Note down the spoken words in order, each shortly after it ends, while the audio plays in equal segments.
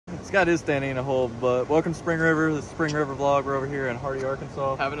Scott is standing in a hole, but welcome to Spring River. The Spring River vlog. We're over here in Hardy,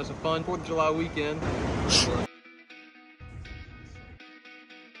 Arkansas. Having us a fun 4th of July weekend.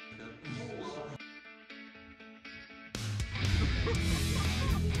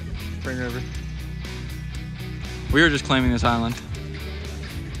 Spring River. We were just claiming this island.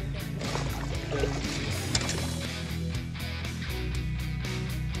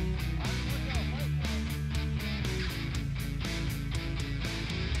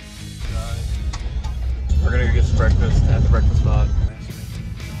 We're gonna go get some breakfast at the breakfast spot.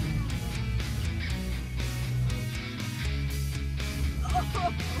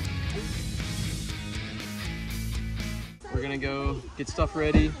 We're gonna go get stuff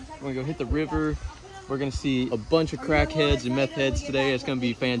ready. We're gonna go hit the river. We're gonna see a bunch of crackheads and meth heads today. It's gonna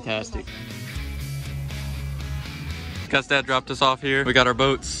be fantastic. Scott's dad dropped us off here. We got our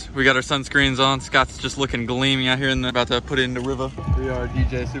boats. We got our sunscreens on. Scott's just looking gleaming out here in the, about to put it in the river. We are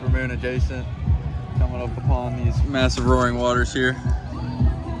DJ Supermoon adjacent. Coming up upon these massive roaring waters here.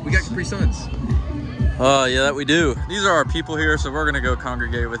 We got Capri Suns. Oh yeah, that we do. These are our people here, so we're gonna go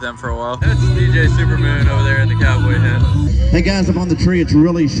congregate with them for a while. That's DJ Supermoon over there in the cowboy hat. Hey guys, up on the tree, it's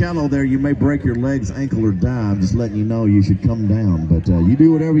really shallow there. You may break your legs, ankle, or die. I'm just letting you know you should come down. But you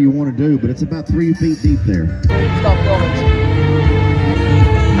do whatever you want to do, but it's about 3 feet deep there. Stop filming.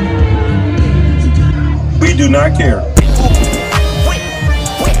 We do not care.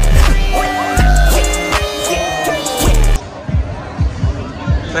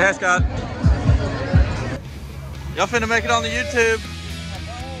 Say hi, Scott. Y'all finna make it on the YouTube.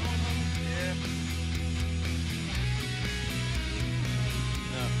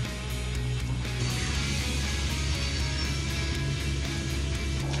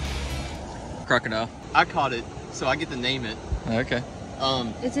 Crocodile. I caught it, so I get to name it. Okay.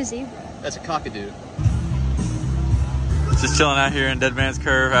 It's a zebra. That's a cockadoo. Just chilling out here in Dead Man's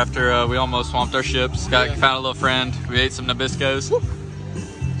Curve after we almost swamped our ships. Scott found a little friend. We ate some Nabiscos. Woo.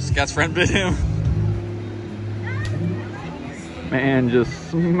 Scott's friend bit him. Man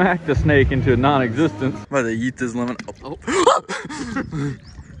just smacked the snake into non-existence. I'm about to yeet this lemon. Oh.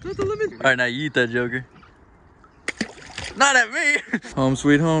 Not the lemon. All right, now yeet that joker. Not at me. Home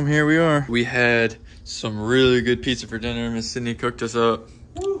sweet home, here we are. We had some really good pizza for dinner. Miss Sydney cooked us up.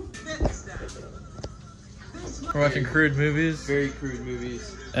 We're watching crude movies. Very crude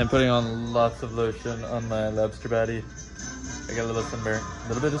movies. And putting on lots of lotion on my lobster body. I got a little sunburn, a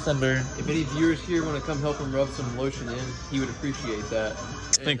little bit of sunburn. If any viewers here want to come help him rub some lotion in, he would appreciate that.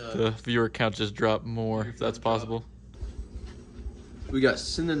 I think the viewer count just dropped more, if that's possible. We got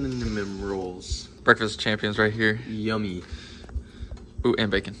cinnamon rolls. Breakfast champions right here. Yummy. Ooh,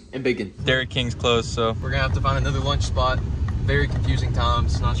 and bacon. And bacon. Dairy King's closed, so. We're gonna have to find another lunch spot. Very confusing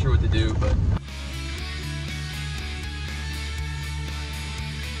times, not sure what to do, but.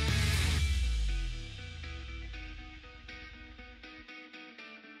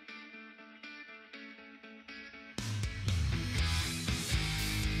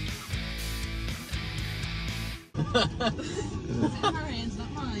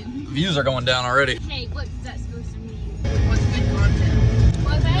 Views are going down already. Hey, what's that supposed to mean? What's good content?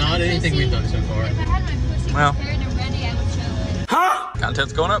 Well, Not anything we've done so far. If I had my pussy prepared and ready, I would show it. Huh?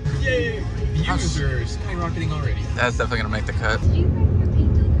 Content's going up. Yay! Views are skyrocketing already. That's definitely gonna make the cut. Do you bring your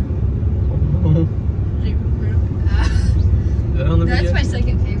paint Is that on the That's video? my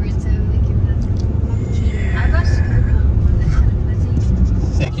second favorite, so like if that's I got skirt on one that's kind of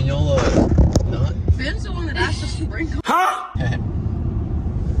fuzzy. Hey, can y'all not? Ben's the one that asked us to sprinkle.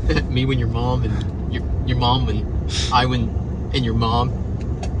 Me when your mom and your mom when I when and your mom.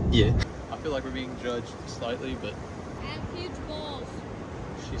 Yeah. I feel like we're being judged slightly, but I have huge balls.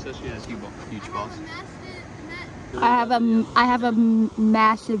 she says she has huge balls. I have a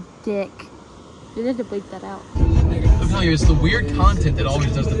massive dick. You have to bleep that out. I'm telling you, it's the weird content that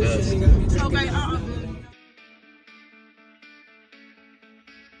always does the best. Okay,